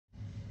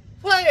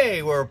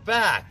Hey, we're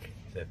back.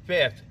 The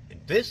 5th. And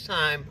this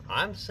time,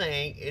 I'm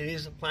saying it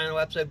is the final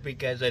episode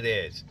because it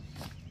is.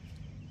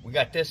 We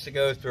got this to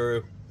go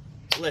through.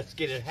 Let's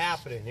get it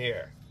happening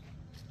here.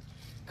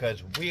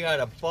 Because we got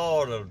a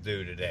ball to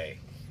do today.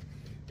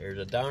 There's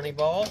a Donnie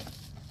ball.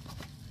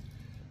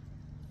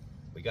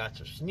 We got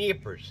some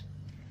snippers.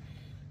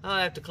 I'll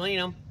have to clean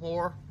them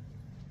or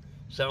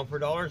sell them for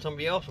 $1 and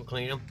somebody else will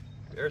clean them.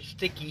 They're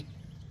sticky.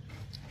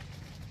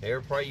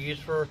 They're probably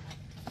used for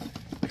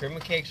trimming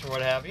cakes or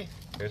what have you.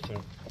 There's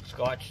some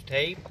Scotch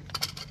tape.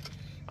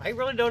 I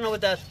really don't know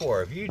what that's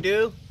for. If you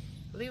do,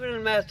 leave it in a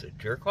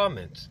message or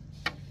comments.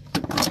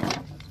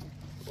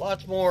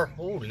 Lots more.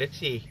 Oh, let's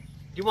see. Do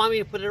you want me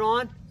to put it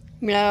on?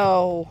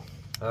 No.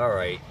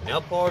 Alright,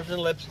 nail polish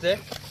and lipstick.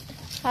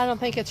 I don't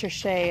think it's your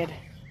shade.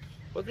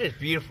 Look at this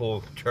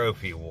beautiful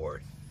trophy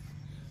award.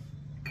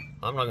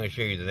 I'm not going to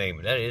show you the name,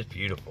 but that is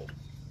beautiful.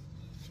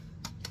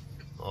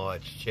 Oh,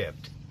 it's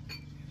chipped.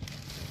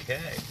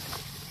 Okay,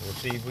 we'll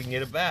see if we can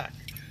get it back.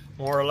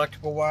 More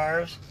electrical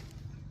wires.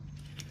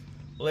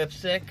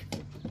 Lipstick.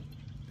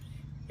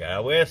 Got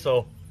a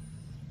whistle.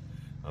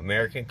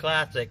 American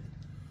classic.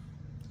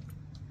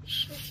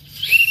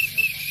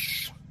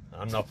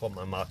 I'm not putting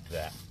my mouth to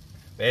that.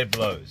 But it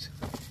blows.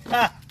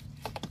 Ha!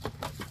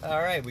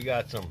 Alright, we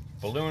got some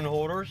balloon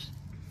holders.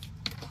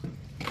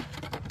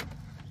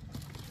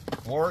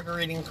 More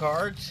greeting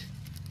cards.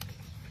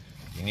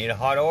 You need a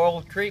hot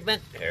oil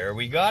treatment? There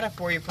we got it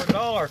for you for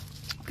 $1.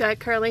 Got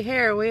curly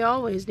hair. We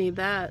always need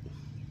that.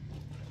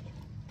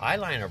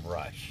 Eyeliner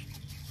brush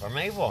from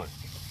Avon.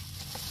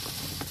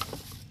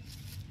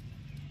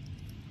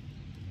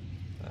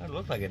 It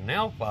looks like a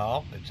nail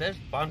file. It says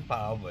fun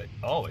file, but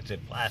oh, it's in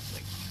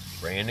plastic.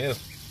 Brand new.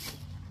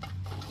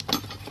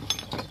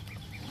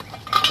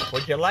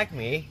 Would you like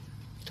me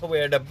to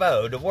wear the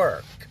bow to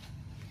work?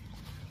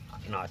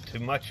 Not too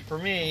much for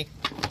me.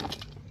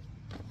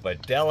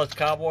 But Dallas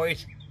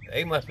Cowboys,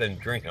 they must have been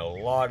drinking a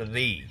lot of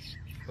these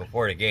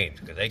before the games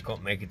because they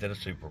couldn't make it to the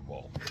Super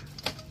Bowl.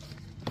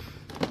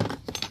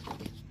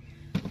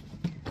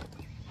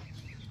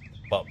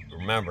 But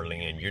remember,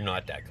 Leanne, you're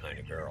not that kind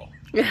of girl.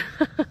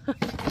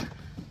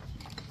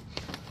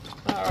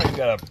 Alright, we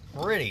got a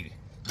pretty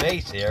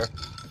base here,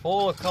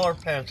 full of colored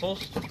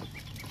pencils.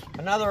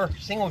 Another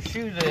single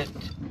shoe that,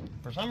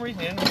 for some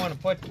reason, I didn't want to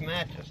put to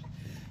matches.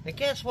 And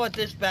guess what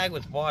this bag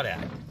was bought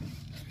at?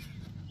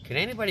 Can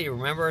anybody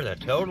remember the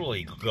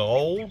Totally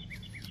Gold?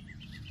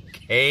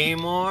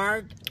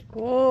 Kmart?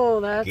 Oh,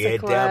 that's a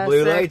classic. Get that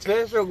blue light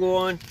special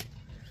going.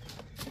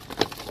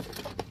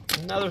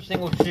 Another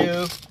single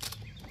shoe.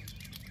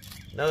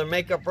 Another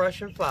makeup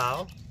brush and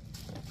file.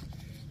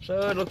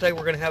 So it looks like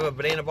we're going to have a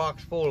banana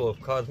box full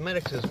of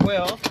cosmetics as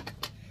well.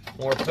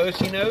 More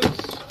Post-it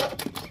notes.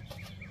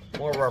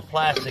 More of our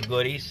plastic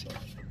goodies.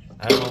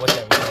 I don't know what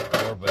that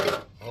was for,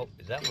 but... Oh,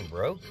 is that one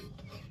broke?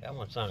 That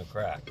one sounded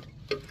cracked.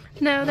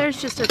 No,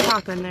 there's just a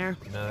top in there.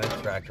 No, it's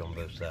cracked on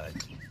both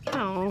sides.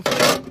 Oh.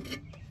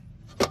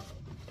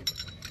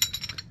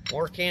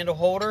 More candle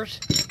holders.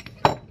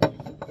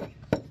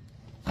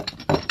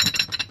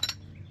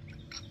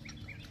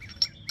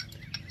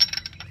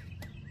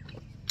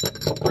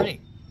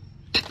 Pretty.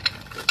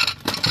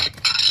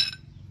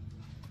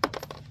 I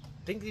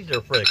think these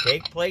are for the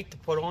cake plate to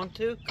put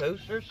onto,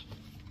 coasters.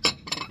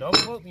 Don't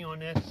quote me on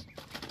this.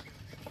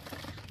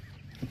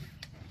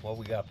 Well,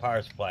 we got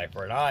power supply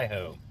for an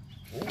iHome.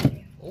 Ooh,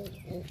 ooh,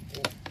 ooh, ooh.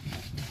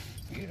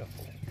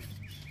 Beautiful.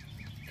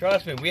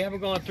 Trust me, we haven't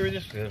gone through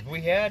this because if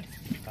we had,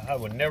 I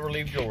would never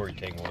leave jewelry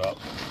tangled up.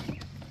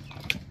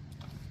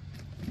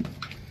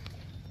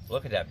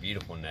 Look at that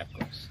beautiful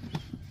necklace.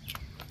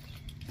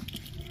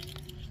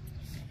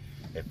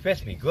 It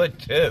fits me good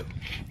too.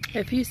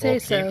 If you say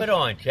so. Keep it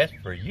on just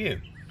for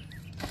you.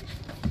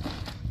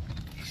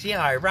 See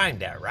how I rhymed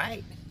that,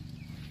 right?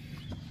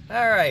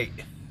 Alright.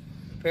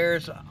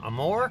 Pairs of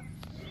more.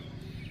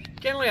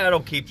 Generally, I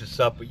don't keep this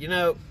up, but you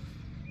know,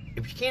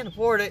 if you can't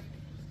afford it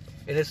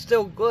and it's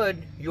still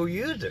good, you'll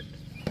use it.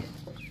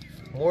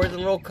 More than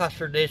little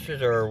custard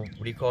dishes, or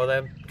what do you call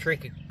them?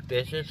 Trinket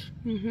dishes.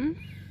 Mm-hmm.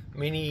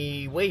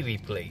 Mini wavy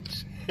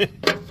plates.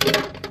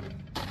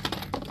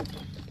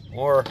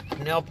 More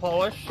nail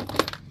polish.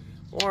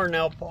 More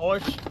nail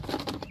polish.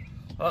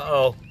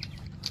 Uh-oh.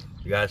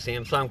 You got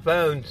Samsung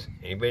phones.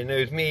 Anybody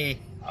knows me,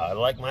 I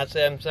like my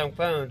Samsung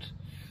phones.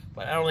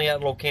 But I don't think that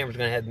little camera's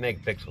going to have the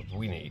megapixels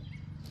we need.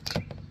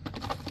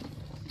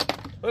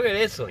 Look at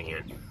this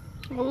thing.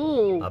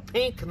 Ooh. A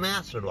pink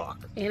master lock.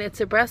 And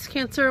it's a breast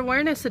cancer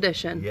awareness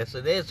edition. Yes,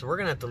 it is. So we're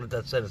going to have to let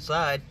that set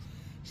aside.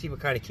 See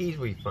what kind of keys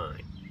we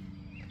find.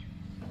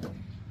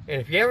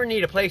 And if you ever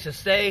need a place to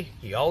stay,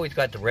 you always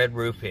got the Red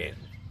Roof Inn.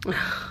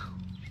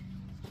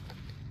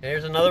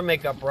 There's another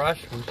makeup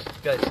brush.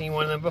 We've seen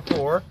one of them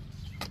before.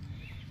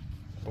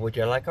 Would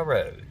you like a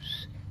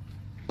rose?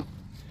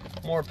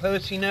 More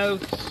Post-it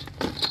notes.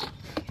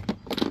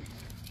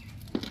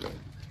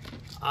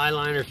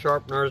 Eyeliner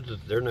sharpeners,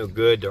 they're no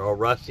good. They're all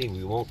rusty.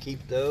 We won't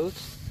keep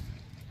those.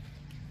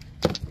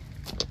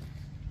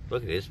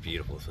 Look at this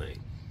beautiful thing.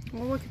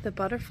 Well, look at the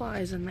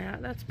butterflies in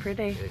that. That's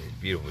pretty. It's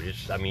beautiful.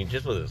 Just, I mean,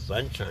 just with the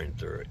sunshine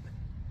through it.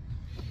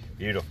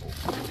 Beautiful.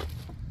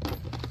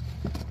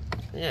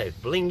 Yeah, it's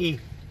blingy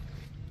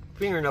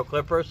fingernail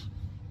clippers.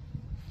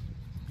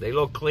 They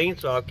look clean,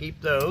 so I'll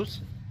keep those.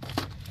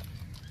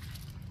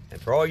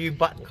 And for all you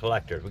button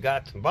collectors, we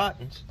got some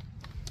buttons.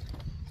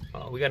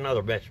 Oh, we got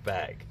another mesh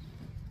bag.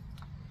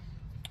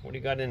 What do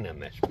you got in that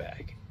mesh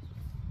bag?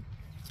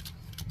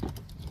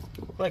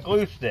 Looks like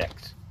glue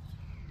sticks.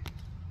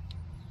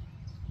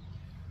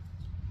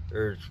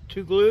 There's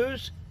 2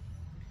 glues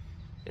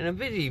and a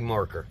Visi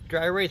marker,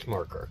 dry erase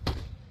marker.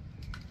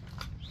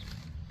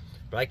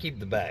 But I keep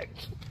the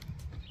bags.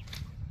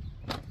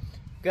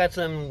 Got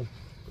some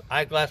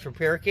eyeglass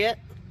repair kit.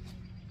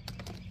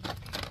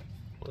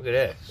 Look at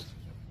this.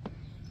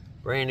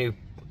 Brand new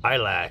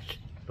eyelash.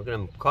 Look at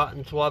them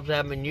cotton swabs that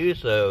haven't been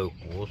used, so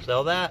we'll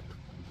sell that.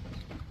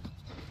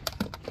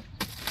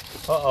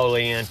 Uh-oh,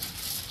 Leanne.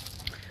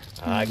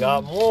 I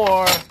got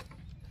more.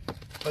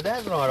 But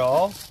that's not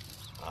all.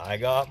 I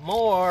got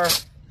more.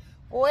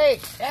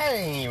 Wait, that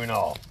ain't even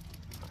all.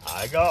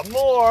 I got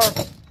more.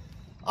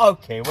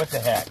 Okay, what the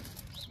heck?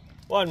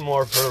 One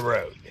more for the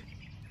road.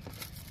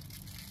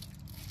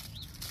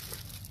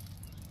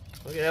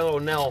 Look at that little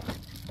nail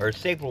or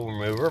staple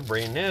remover,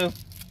 brand new.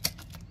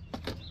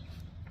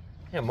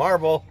 Yeah,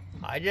 marble.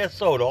 I just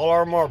sold all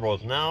our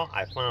marbles. Now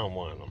I found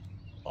one of them.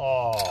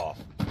 Oh.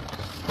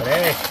 But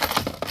hey,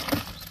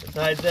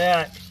 besides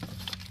that,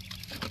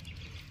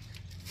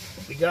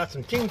 we got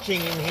some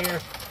ching-ching in here.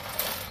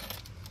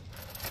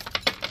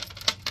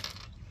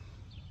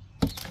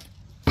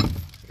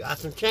 Got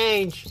some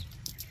change.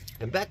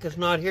 And Becca's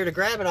not here to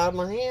grab it out of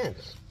my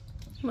hands.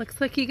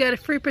 Looks like you got a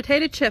free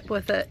potato chip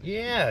with it.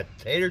 Yeah,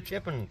 tater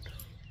chip and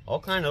all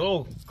kind of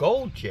little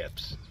gold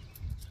chips.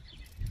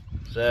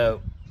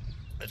 So,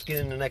 let's get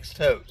in the next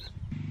tote.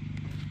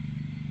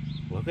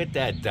 Look at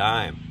that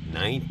dime,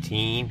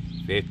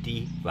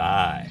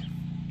 1955.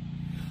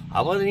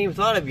 I wasn't even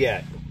thought of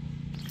yet.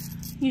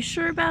 You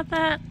sure about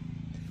that?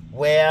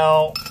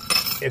 Well,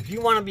 if you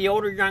want to be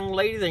older, young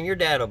lady, then your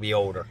dad will be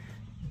older.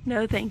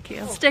 No, thank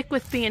you. Stick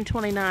with being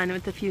 29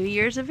 with a few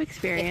years of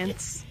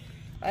experience.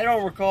 I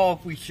don't recall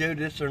if we showed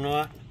this or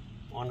not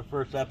on the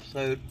first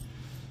episode.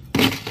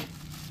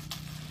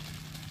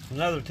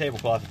 Another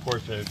tablecloth, of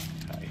course.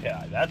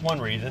 Yeah, that's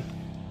one reason.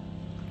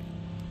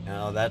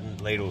 Now that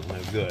ladle's no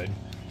good.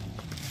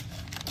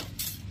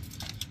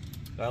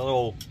 Got a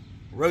little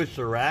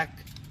roaster rack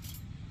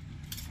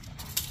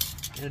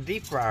and a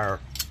deep fryer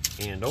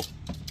handle.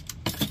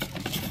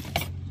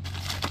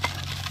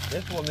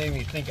 This is what made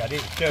me think I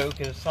didn't show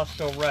because it's not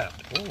still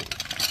wrapped. Ooh.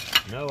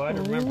 No, I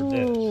remember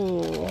this.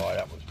 Oh,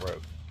 that was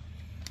broke.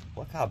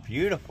 Look how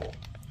beautiful.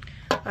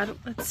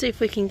 Let's see if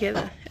we can get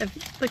a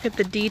look at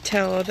the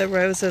detail of the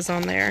roses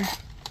on there.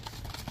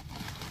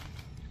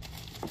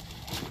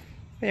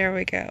 There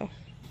we go.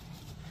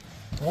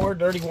 More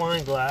dirty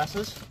wine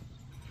glasses.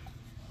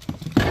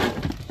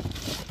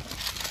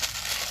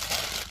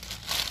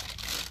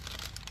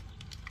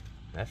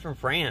 That's from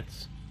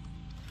France.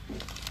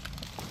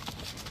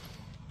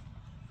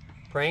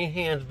 Praying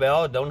hands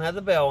bell. Don't have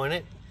the bell in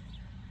it.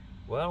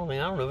 Well, I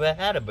don't know if it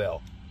had a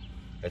bell.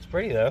 It's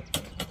pretty though.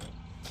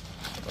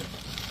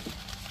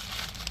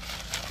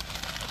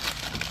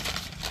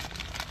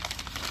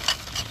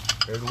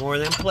 There's more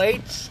of them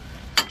plates.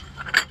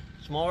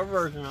 Smaller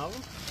version of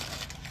them.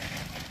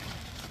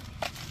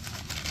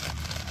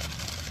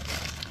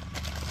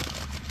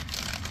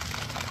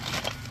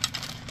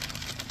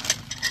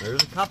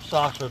 There's a cup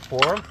saucers for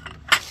them.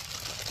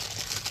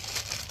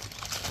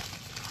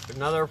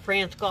 Another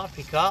France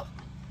coffee cup.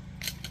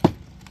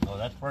 Oh,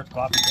 that's first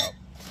coffee cup.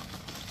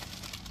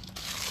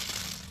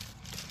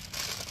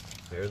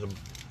 There's a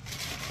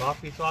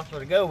coffee saucer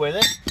to go with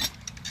it.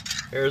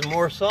 There's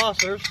more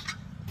saucers.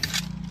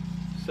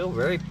 Still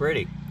very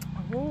pretty.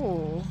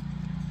 Oh.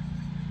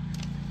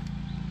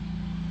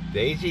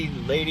 Daisy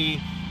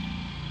Lady,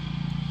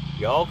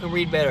 y'all can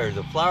read better.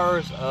 The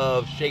Flowers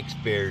of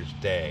Shakespeare's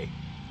Day.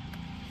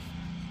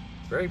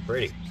 Very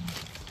pretty.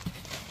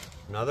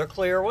 Another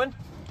clear one.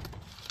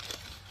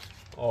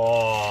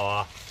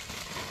 Oh,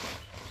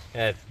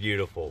 that's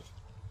beautiful.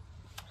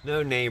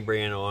 No name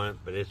brand on it,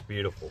 but it's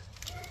beautiful.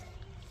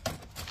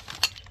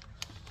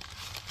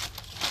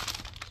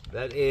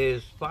 That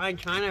is Fine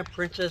China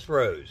Princess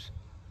Rose.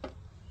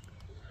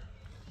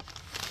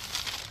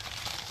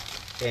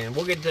 And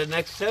we'll get to the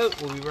next tote.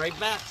 We'll be right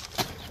back.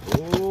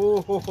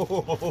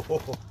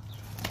 Oh,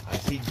 I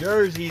see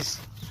jerseys.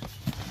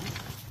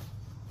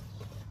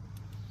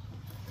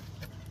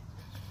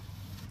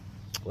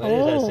 What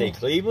does that say,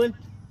 Cleveland?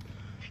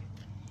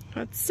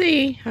 Let's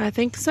see. I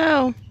think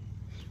so.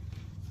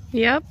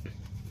 Yep.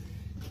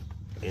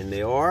 And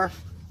they are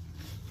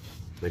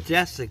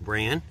Majestic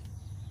brand.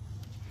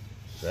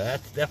 So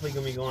that's definitely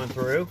going to be going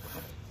through.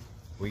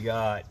 We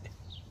got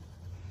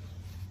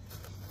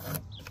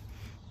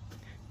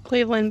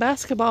Cleveland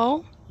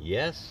basketball.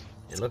 Yes.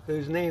 And look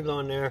whose name's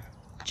on there.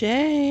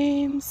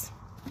 James.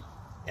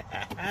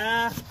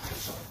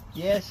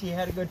 Yes, he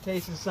had a good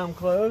taste in some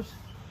clothes.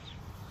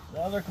 The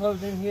other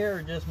clothes in here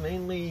are just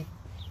mainly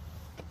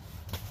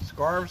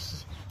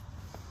scarves,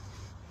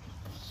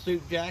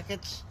 suit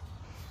jackets.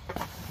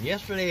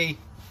 Yesterday,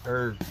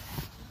 or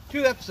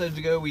 2 episodes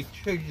ago, we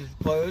showed you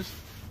the clothes.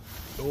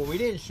 But what we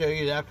didn't show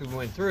you is after we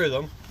went through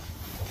them,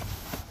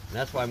 and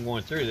that's why I'm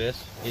going through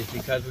this, is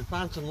because we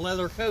found some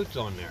leather coats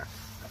on there.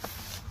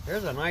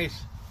 There's a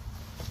nice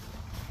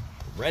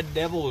Red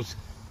Devils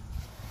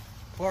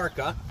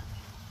parka.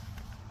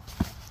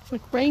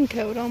 Like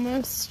raincoat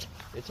almost.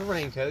 It's a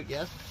raincoat,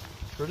 yes,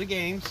 for the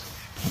games.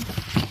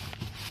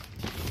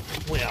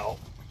 Well,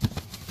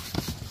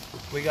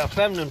 we got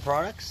feminine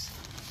products,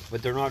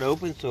 but they're not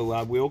open, so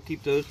I will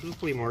keep those for the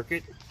flea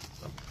market.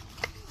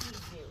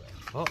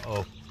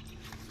 Uh-oh.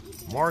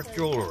 Mark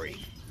Jewelry.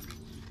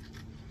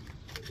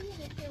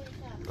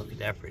 Look at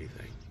that pretty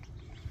thing.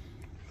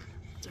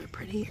 They're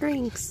pretty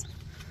earrings.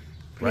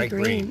 Bright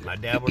green. My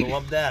dad would have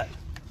loved that.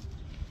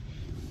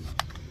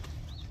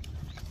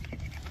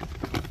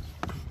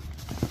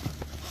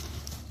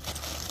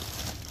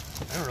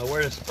 I don't know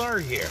where to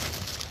start here.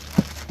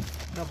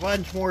 A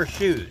bunch more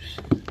shoes.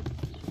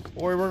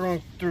 Boy, we're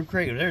going through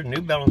crazy. There's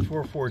New Balance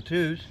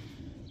 442s.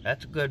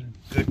 That's a good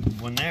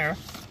one there.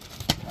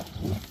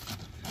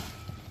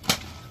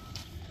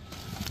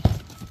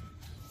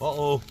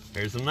 Uh-oh,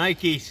 there's some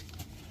Nikes.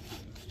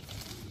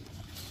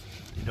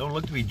 They don't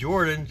look to be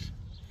Jordans.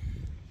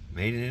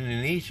 Made in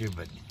Indonesia,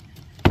 but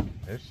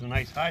there's some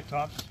nice high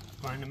tops.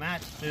 Find a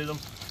match to them.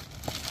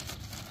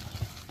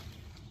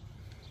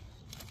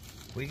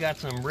 We got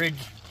some ridge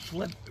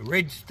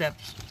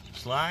steps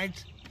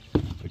slides,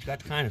 which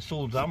got kind of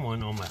sold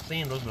someone on my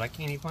sandals, but I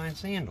can't even find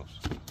sandals.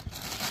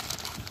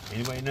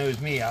 Anybody knows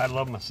me, I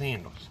love my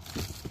sandals.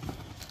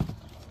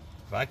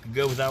 If I could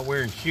go without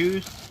wearing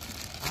shoes,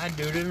 I'd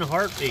do it in a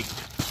heartbeat.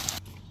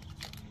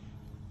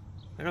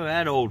 I know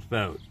that old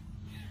phone.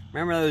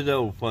 Remember those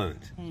old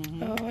phones?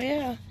 Mm-hmm. Oh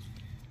yeah.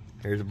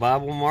 There's a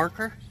Bible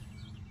marker.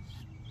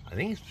 I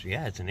think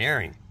it's an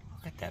earring.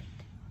 Look at that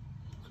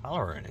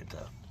color in it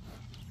though.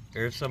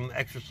 There's some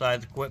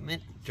exercise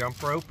equipment,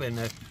 jump rope, and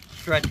a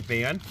stretch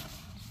band.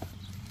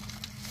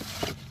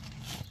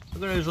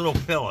 Look at those little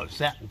pillows,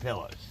 satin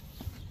pillows.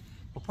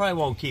 We probably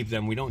won't keep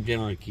them. We don't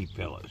generally keep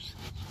pillows.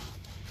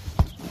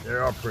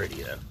 They're all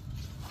pretty though.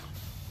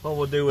 What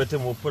we'll do with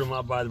them, we'll put them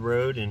out by the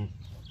road, and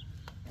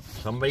if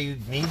somebody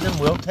needs them,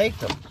 we'll take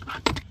them.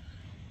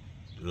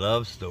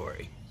 Love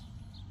story.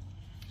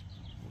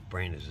 What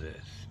brand is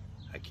this?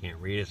 I can't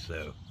read it,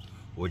 so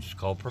we'll just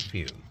call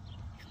perfume.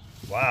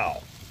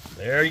 Wow.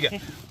 There you go.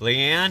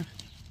 Leanne,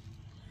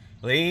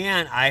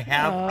 I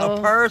have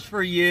a purse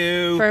for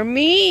you. For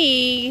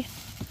me.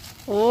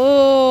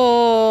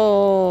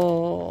 Oh.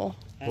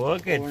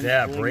 Look at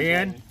that.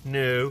 Brand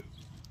new.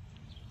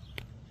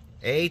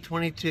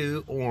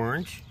 A22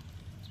 orange.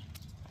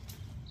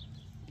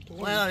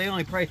 Well, they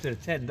only priced it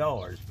at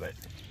 $10, but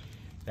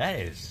that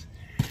is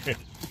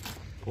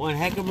one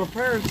heck of a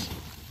purse.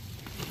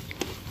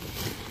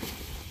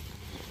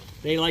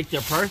 They like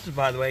their purses,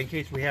 by the way, in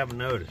case we haven't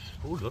noticed.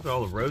 Ooh, look at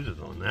all the roses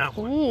on that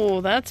one.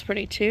 Ooh, that's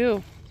pretty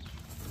too.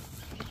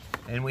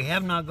 And we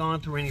have not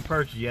gone through any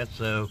purses yet,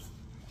 so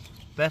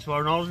Festival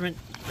Acknowledgement,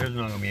 there's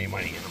not going to be any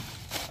money in them.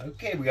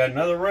 Okay, we got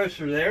another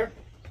roaster there.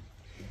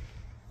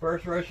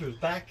 First roaster is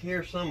back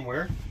here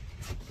somewhere.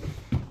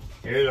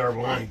 Here's our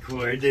wine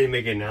cooler. It didn't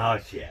make it in the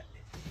house yet.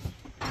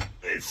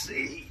 Let's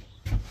see.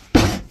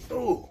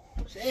 Ooh,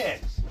 what's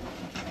this?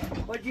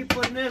 What'd you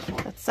put in this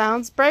one? That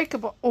sounds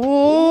breakable.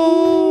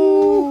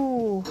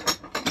 Ooh.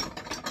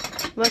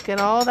 Look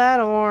at all that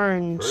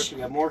orange. First,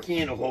 we got more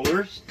candle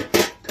holders.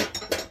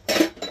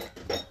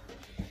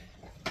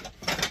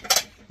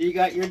 You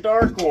got your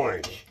dark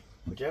orange,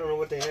 which I don't know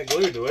what they had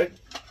glued to it.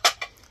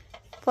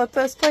 Flip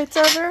those plates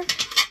over.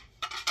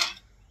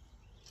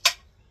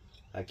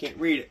 I can't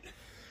read it.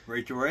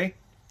 Rachel Ray?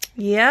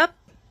 Yep.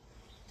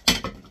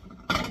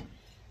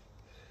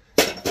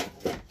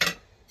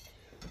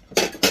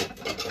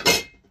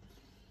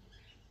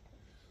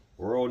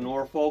 Rural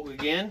Norfolk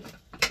again.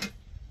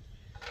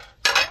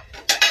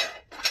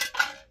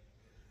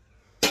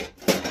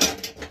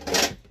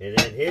 And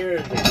then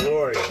here's the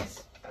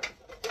glorious.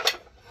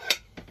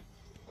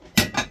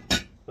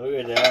 Look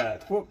at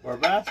that. Or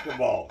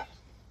basketballs.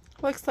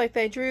 Looks like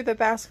they drew the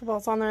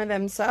basketballs on there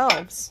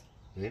themselves.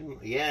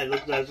 Yeah, it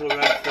looks like little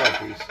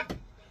trophies.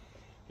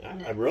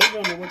 I really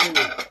don't know what they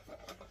were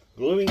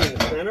gluing in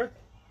the center.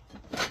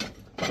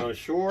 I'm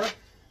sure.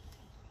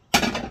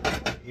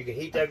 You can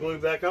heat that glue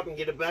back up and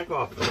get it back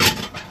off.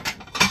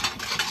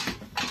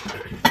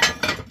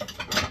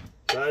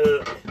 Try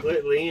to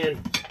let Leanne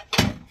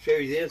show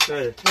you the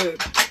inside of the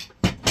tote.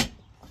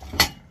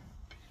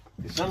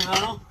 And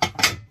somehow,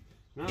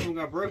 none of them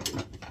got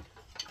broken.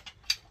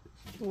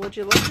 Would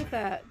you look at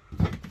that?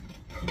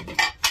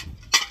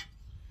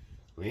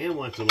 Leanne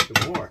wants to look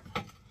at more.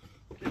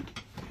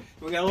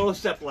 We got a little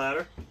step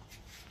ladder.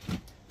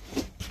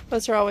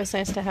 Those are always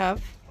nice to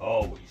have.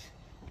 Always.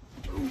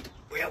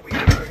 Well, we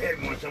got our head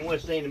once. I'm going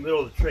to stay in the middle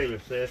of the trailer,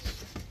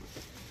 sis.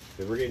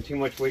 Because we're getting too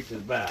much weight to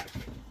the back.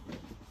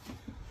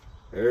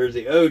 There's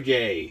the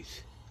OJs.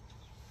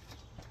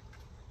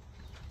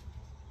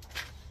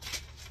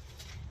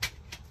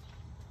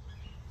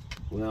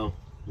 Well,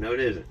 no it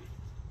isn't.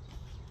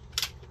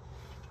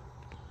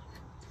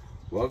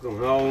 Welcome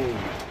home.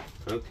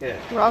 Okay.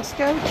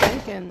 Roscoe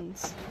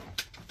Jenkins.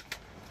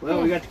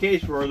 Well, we got the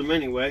case for them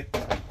anyway.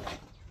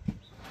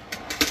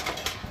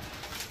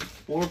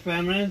 More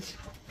feminines.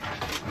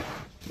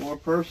 More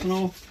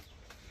personal.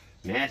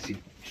 Nasty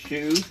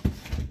shoe.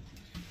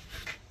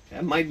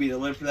 That might be the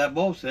lid for that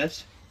bowl,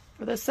 sis.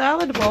 For the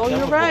salad bowl,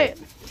 you're right.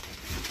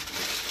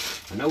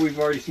 I know we've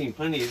already seen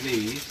plenty of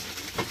these.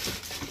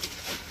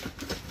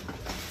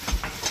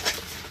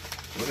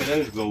 Look at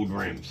those gold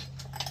rims.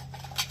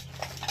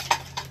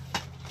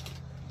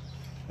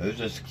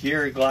 Those are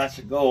secure glass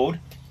of gold.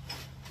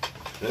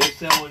 Those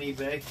sell on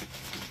eBay.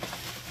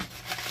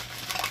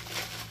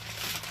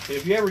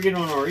 If you ever get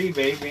on our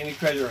eBay, Vandy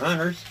Treasure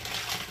Hunters,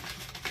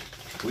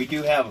 we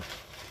do have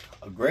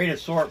a great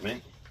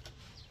assortment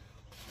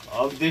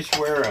of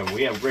dishware.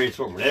 We have a great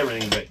assortment of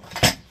everything, but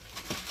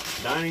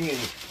dining and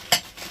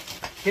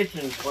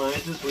kitchen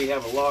appliances we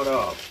have a lot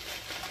of.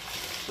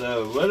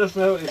 So let us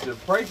know if the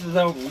prices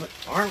aren't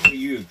what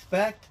you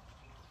expect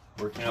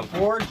or can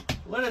afford.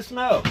 Let us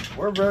know.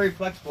 We're very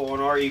flexible on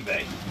our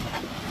eBay.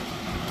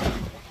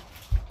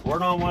 We're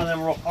not one of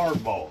them real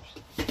hard balls.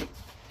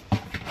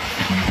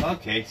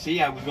 Okay,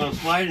 see, I was going to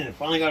slide and it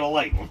finally got a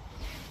light one.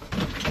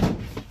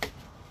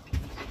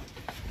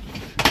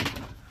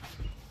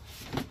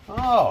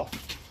 Oh,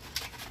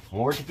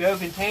 more to go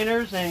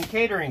containers and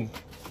catering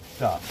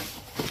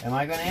stuff. Am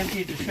I going to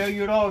empty it to show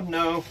you it all?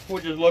 No,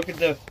 we'll just look at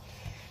the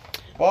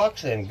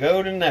box and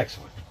go to the next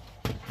one.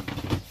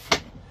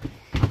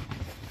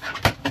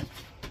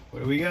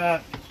 What do we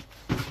got?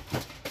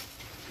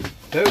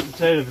 Tote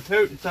inside of a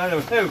tote inside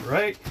of a tote,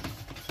 right?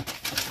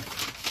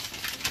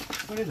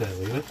 What is that,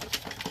 Leela?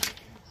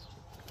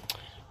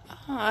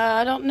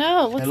 I don't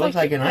know. It looks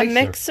like an a icer.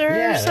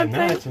 mixer or something?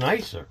 No, it's an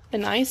icer.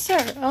 An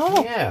icer?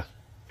 Oh. Yeah.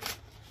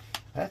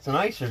 That's an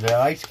icer to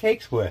ice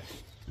cakes with.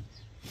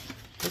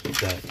 Look at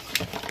that.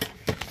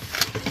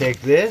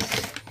 Take this.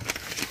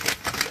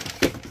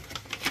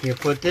 You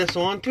put this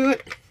onto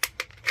it.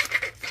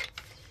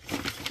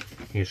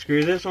 You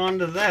screw this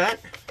onto that.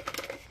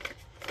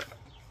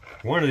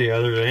 One of the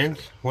other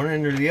ends. One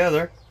end or the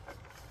other.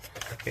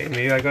 Okay,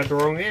 maybe I got the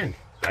wrong end.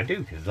 I do,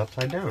 because it's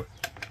upside down.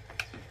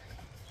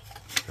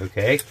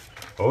 Okay,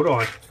 hold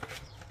on.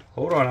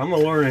 Hold on, I'm a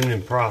learning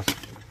in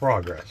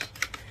progress.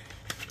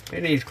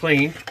 It needs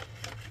clean.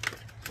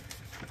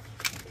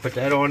 Put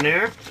that on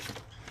there.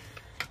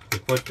 You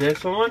put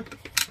this on.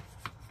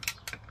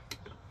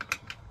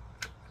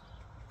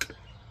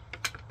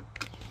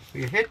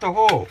 You hit the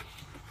hole.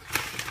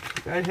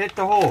 You gotta hit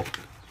the hole.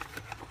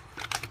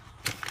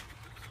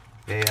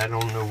 Okay, I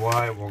don't know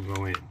why it won't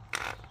go in.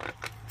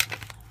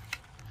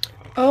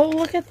 Oh,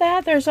 look at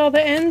that. There's all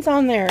the ends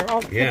on there.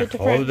 All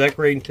the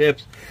decorating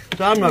tips.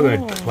 So I'm not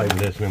going to play with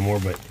this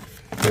anymore, but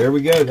there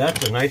we go.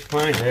 That's a nice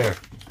find there.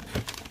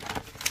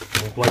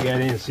 We'll plug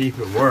that in and see if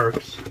it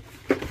works.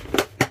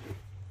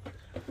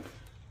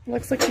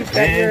 Looks like you've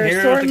got your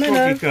assortment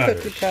of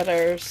cookie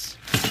cutters.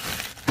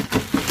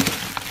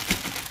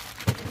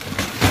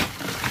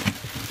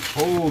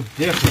 Whole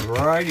different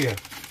variety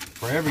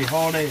for every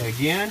holiday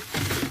again.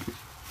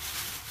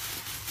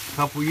 A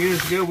couple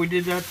years ago we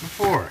did that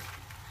before.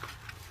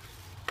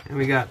 And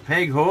we got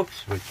peg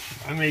hooks, which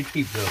I may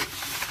keep those.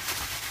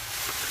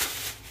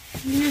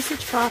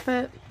 Usage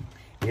profit.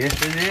 Yes,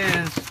 it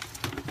is.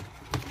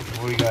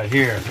 What we got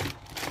here?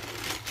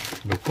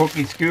 The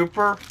cookie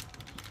scooper,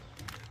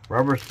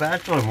 rubber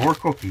spatula, and more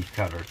cookie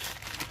cutters.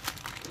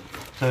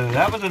 So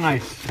that was a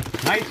nice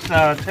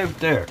tip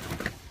there.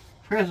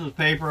 Christmas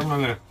paper. I'm not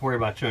going to worry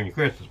about showing you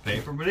Christmas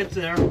paper, but it's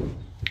there.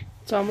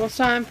 It's almost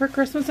time for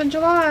Christmas in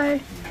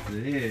July. Yes,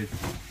 it is.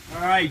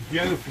 All right,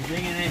 Joe, from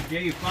digging that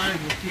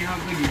J5, we'll see how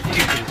good your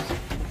dig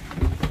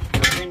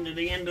is. We're into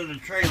the end of the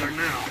trailer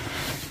now.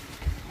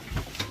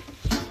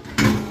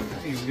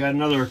 Hey, we got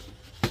another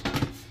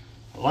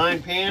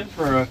line pan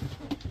for a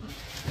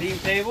steam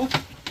table.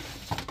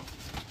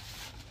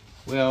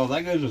 Well,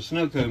 that goes with a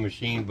snow cone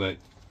machine, but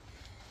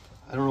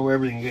I don't know where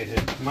everything gets.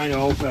 It might have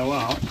all fell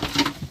out.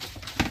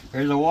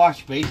 There's a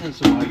wash basin,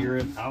 so while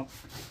you're out.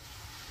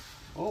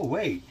 Oh,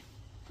 wait.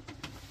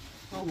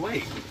 Oh,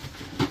 wait.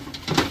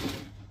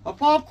 A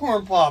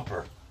popcorn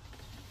popper.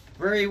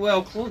 Very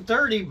well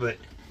dirty, but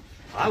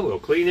I will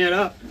clean it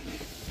up.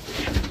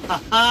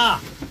 Ha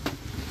ha!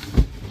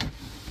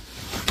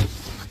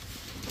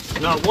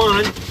 Not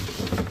one,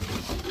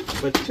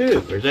 but two.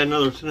 There's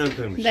another snow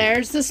cone machine.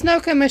 There's the snow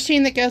cone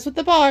machine that goes with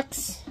the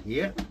box.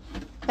 Yep.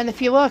 And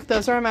if you look,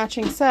 those are a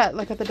matching set.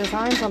 Look at the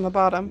designs on the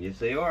bottom. Yes,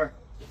 they are.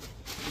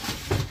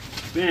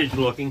 Vintage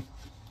looking.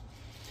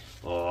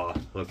 Oh,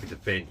 look at the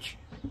finch.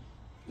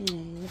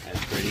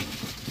 That's pretty.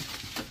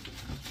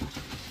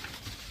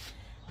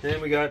 Then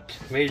we got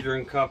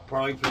measuring cup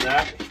probably for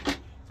that.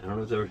 I don't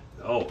know if there.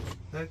 Oh,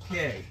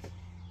 okay.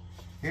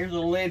 Here's a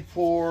lid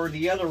for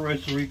the other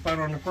rooster we found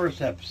on the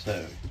first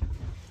episode.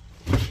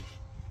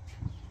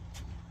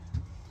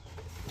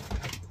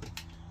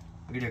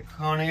 We get a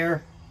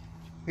Conair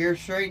hair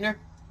straightener.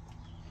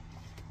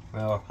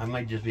 Well, I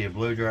might just be a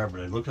blow dryer, but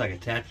it looks like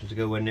attachments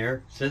go in there.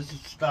 It says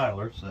it's a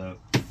styler, so.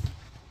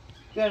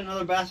 Got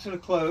another basket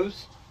of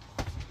clothes.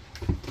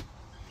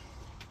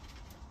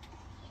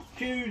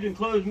 Shoes and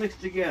clothes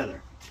mixed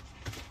together.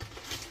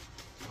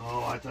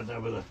 Oh, I thought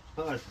that was it's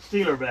a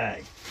Steeler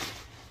bag.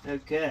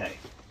 Okay,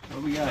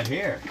 what we got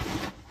here?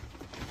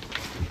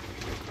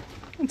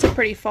 It's a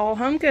pretty fall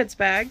home goods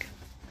bag.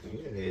 Yeah,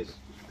 it is.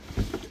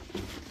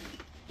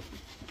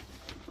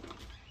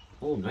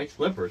 Oh, nice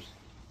slippers.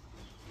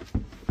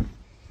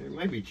 There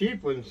might be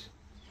cheap ones.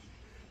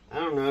 I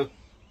don't know.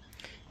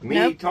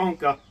 Nope.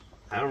 Tonka.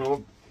 I don't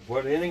know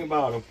anything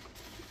about them.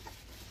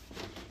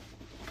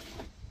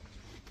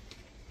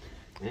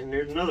 And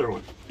there's another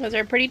one. Those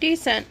are pretty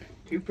decent.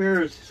 2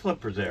 pairs of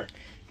slippers there.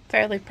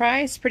 Fairly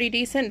priced, pretty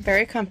decent,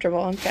 very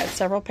comfortable. I've got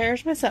several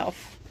pairs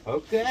myself.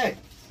 Okay,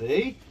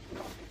 see?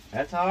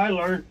 That's how I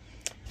learned.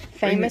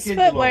 Famous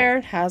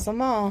Footwear has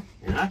them all.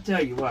 And I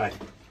tell you what,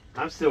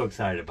 I'm still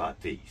excited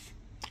about these.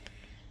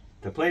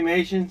 The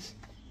Playmations,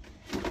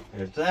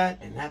 there's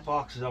that, and that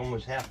box is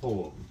almost half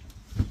full of them.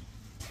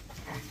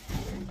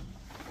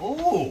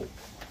 Oh!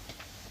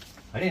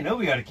 I didn't know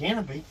we got a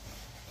canopy.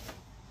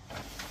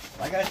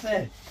 Like I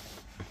said,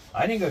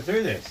 I didn't go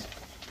through this.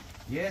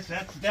 Yes,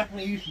 that's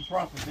definitely use of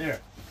profit there.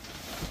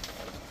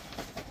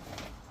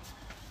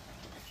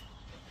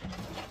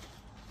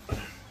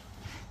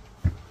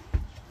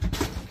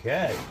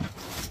 Okay.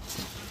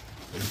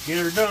 Let's get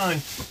her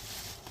done.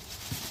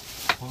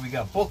 Well, we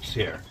got books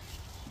here.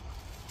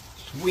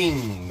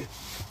 Swing.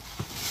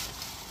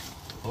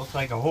 Looks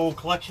like a whole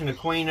collection of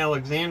Queen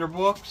Alexander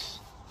books.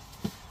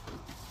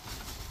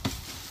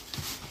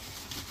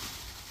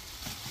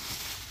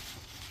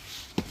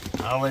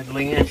 I'll let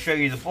Leanne show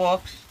you the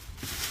books.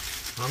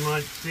 I'm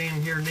not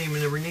staying here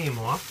naming every name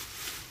off.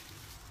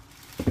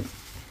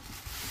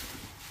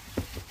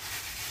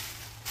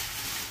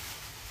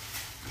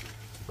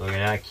 Look at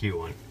that cute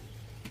one.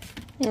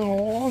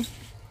 Oh,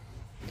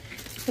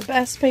 the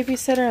best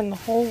babysitter in the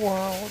whole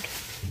world.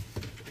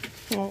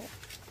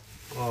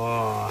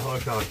 Oh,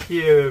 look how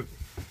cute.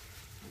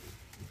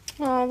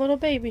 Oh, little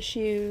baby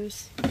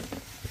shoes.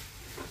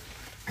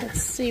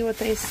 Let's see what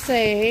they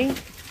say.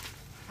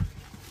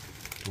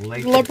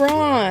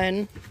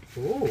 LeBron.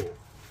 Ooh.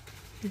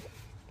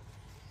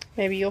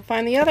 Maybe you'll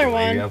find the other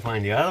one. Maybe I'll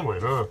find the other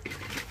one, huh?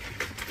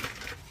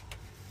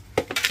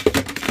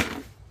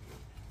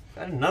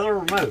 Got another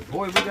remote.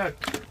 Boy, I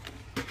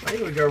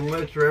think we got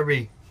remotes for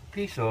every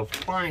piece of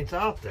appliance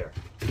out there.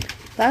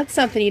 That's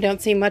something you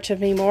don't see much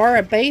of anymore.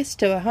 A base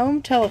to a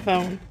home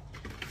telephone.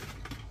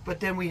 But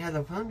then we had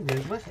the phone that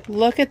goes with it.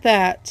 Look at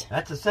that.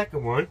 That's the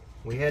second one.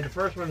 We had the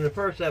first one in the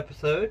first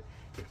episode.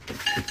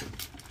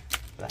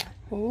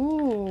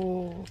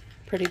 Ooh,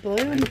 pretty blue.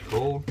 That's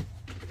cool.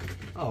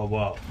 Oh,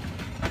 wow.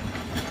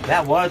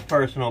 That was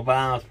personal, but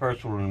now it's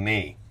personal to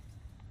me.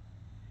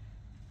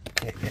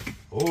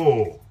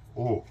 Oh,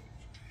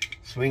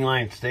 swing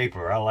line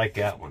stapler. I like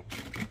that one.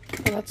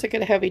 Well, that's a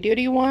good heavy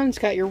duty one. It's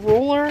got your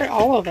ruler,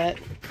 all of it.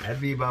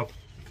 That'd be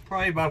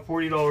probably about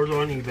 $40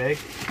 on eBay.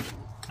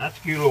 That's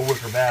a cute little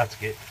wicker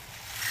basket.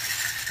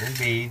 And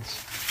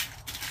beads.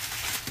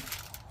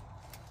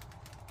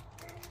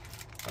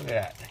 Look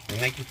at that. You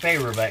make your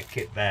favorite back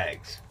kit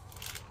bags.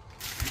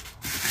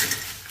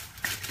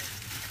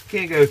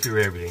 Can't go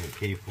through everything,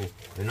 people.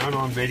 And not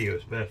on video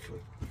especially.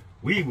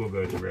 We will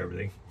go through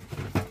everything.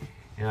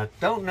 And I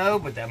don't know,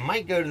 but that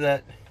might go to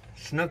that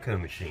snow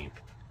cone machine.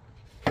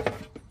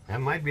 That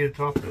might be the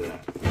top of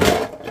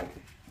that.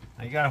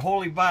 Now you got a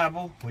Holy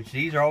Bible, which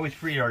these are always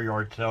free at our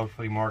yard sales,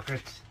 flea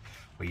markets.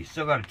 But you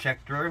still got to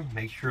check through them,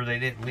 make sure they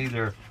didn't leave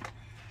their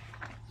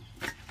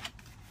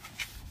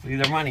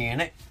money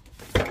in it.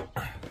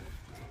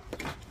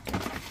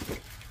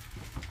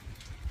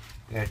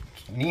 Got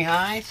knee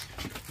highs.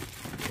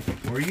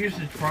 We're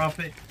using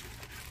profit.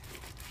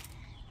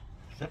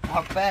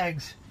 Ziploc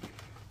bags.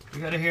 We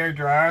got a hair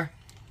dryer.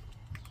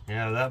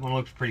 Yeah, that one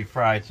looks pretty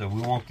fried, so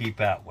we won't keep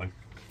that one.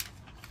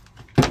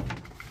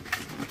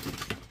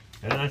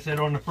 As I said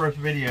on the first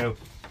video,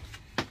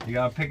 you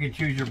gotta pick and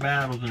choose your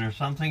battles, and there's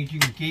some things you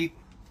can keep,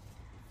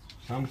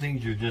 some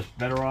things you're just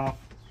better off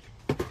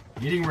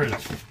getting rid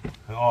of.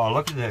 Oh,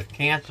 look at the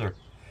cancer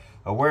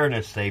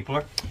awareness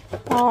stapler.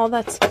 Oh,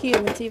 that's cute.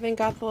 It's even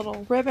got the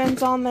little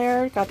ribbons on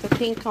there. Got the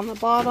pink on the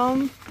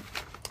bottom.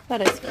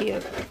 That is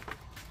cute.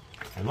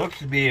 It looks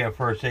to be a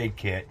first aid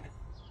kit.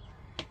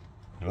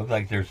 It looks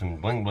like there's some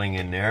bling bling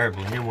in there.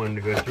 If you wanted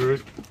to go through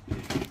it,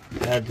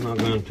 that's not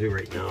going to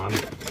right now.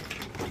 Look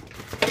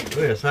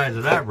at the size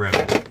of that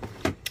ribbon.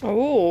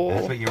 Oh.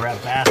 That's what you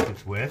wrap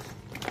baskets with.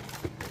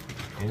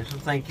 And some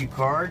thank you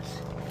cards.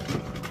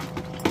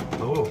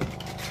 Oh.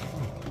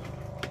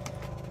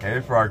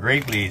 There's for our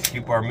grape leaves.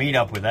 Keep our meat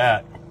up with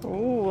that.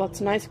 Oh,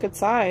 that's nice, good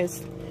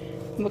size.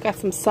 We've got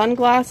some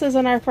sunglasses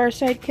in our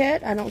first aid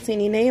kit. I don't see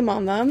any name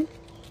on them.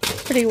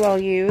 Pretty well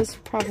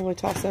used. Probably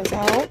toss those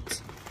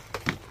out.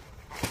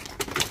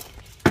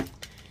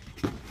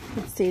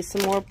 Let's see,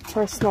 some more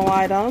personal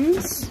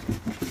items.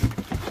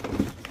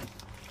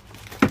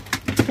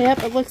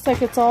 Yep, it looks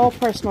like it's all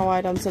personal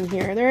items in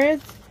here. There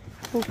is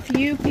A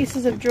few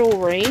pieces of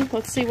jewelry.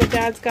 Let's see what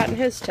Dad's got in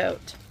his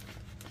tote.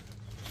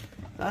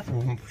 That's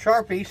some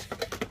Sharpies.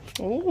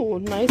 Oh,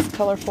 nice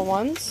colorful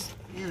ones.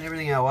 And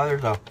everything else. Well,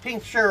 there's a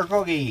pink sugar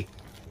cookie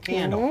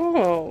candle.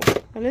 Oh,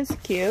 that is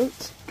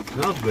cute.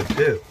 Smells good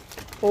too.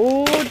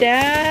 Oh,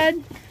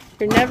 Dad,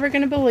 you're never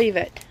going to believe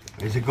it.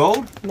 Is it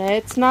gold?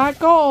 It's not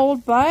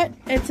gold, but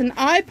it's an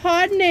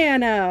iPod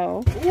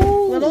Nano.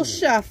 Ooh. Little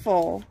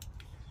shuffle.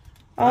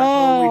 That's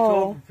what we Oh,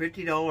 sold for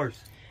 $50.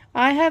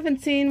 I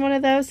haven't seen one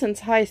of those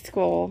since high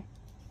school.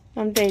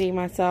 I'm dating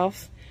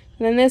myself.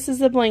 And then this is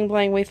the bling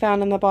bling we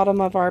found in the bottom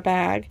of our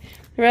bag.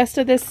 The rest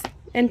of this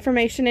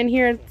information in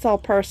here, it's all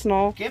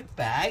personal. Gift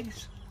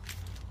bags?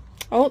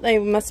 Oh, they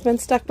must have been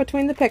stuck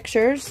between the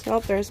pictures. Oh,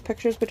 there's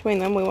pictures between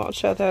them. We won't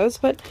show those,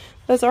 but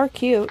those are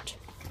cute.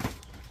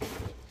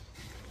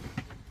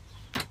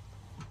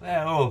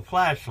 That little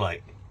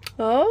flashlight.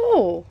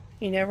 Oh,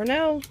 you never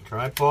know.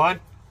 Tripod.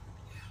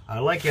 I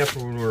like that for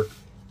when we're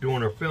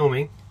doing our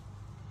filming.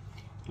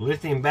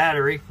 Lithium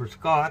battery for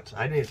Scott's.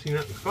 I didn't see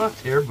nothing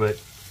Scott's here,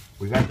 but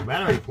we got the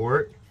battery for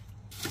it.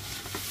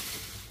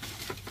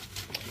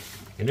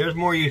 And there's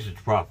more usage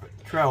profit.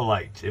 Trail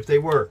lights, if they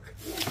work.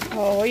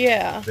 Oh,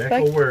 yeah.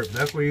 That will work.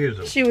 That will use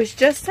them. She was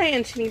just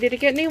saying she needed to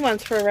get new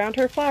ones for around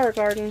her flower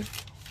garden.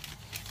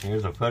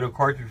 Here's a photo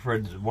cartridge for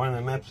one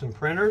of the Epson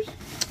printers.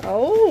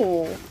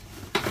 Oh.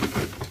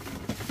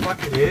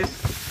 Fuck it is.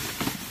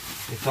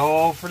 It's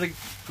all for the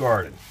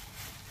garden.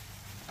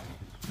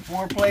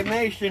 More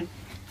Playmation.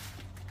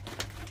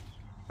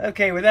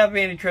 Okay, without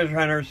being any treasure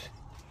hunters,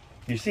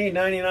 you see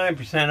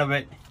 99% of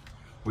it.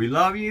 We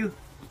love you.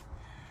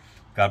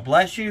 God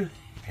bless you.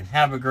 And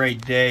have a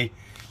great day.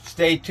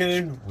 Stay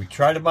tuned. We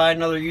try to buy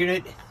another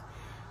unit.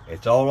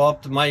 It's all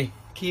up to my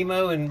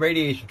chemo and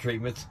radiation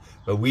treatments.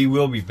 But we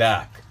will be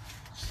back.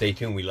 Stay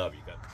tuned. We love you guys.